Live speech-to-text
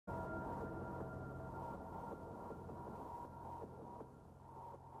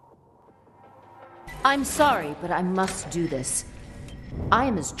I'm sorry, but I must do this. I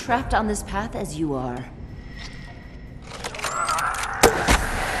am as trapped on this path as you are.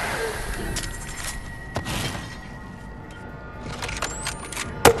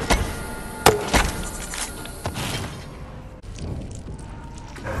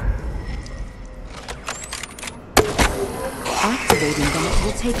 Activating them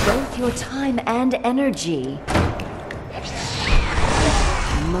will take both your time and energy.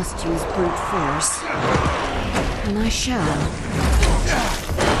 I must use brute force. And I shall.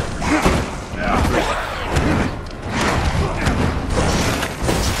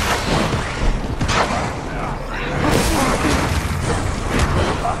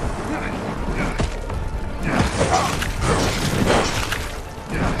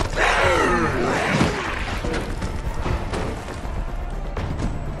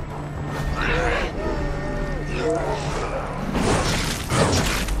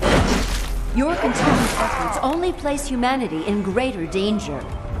 Your continued efforts only place humanity in greater danger.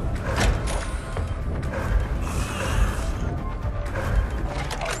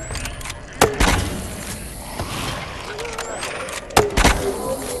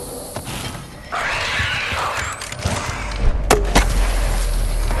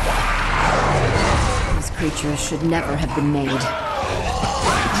 These creatures should never have been made. At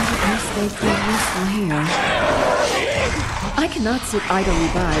least they prove useful here. I cannot sit idly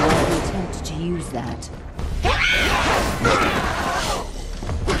by while you attempt to use that.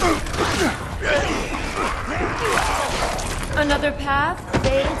 Another path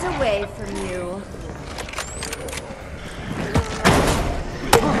fades away from you.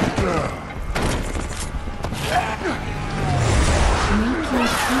 Make your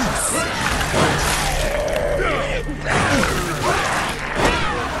peace.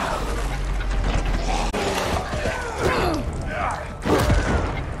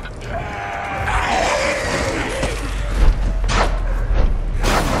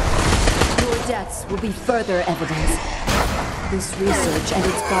 Will be further evidence. This research and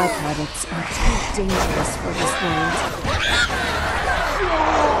its byproducts are too dangerous for this world.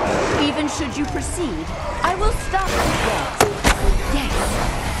 Even should you proceed, I will stop you yet. Yes,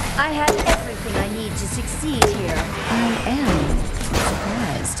 I have everything I need to succeed here. I am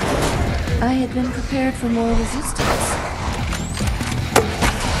surprised. I had been prepared for more resistance.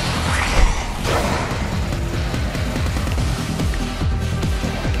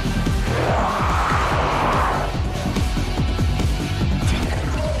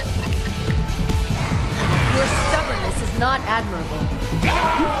 Not admirable.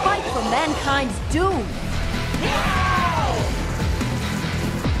 You fight for mankind's doom.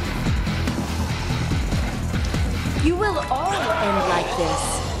 You will all end like this.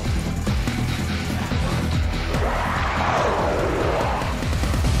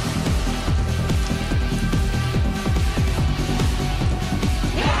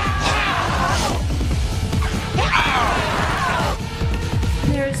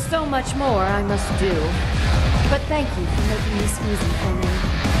 There is so much more I must do. But thank you for making this easy for me.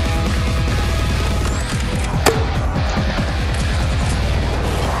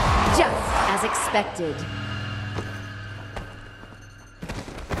 Just as expected.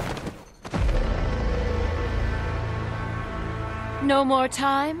 No more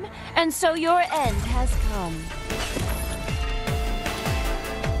time, and so your end has come.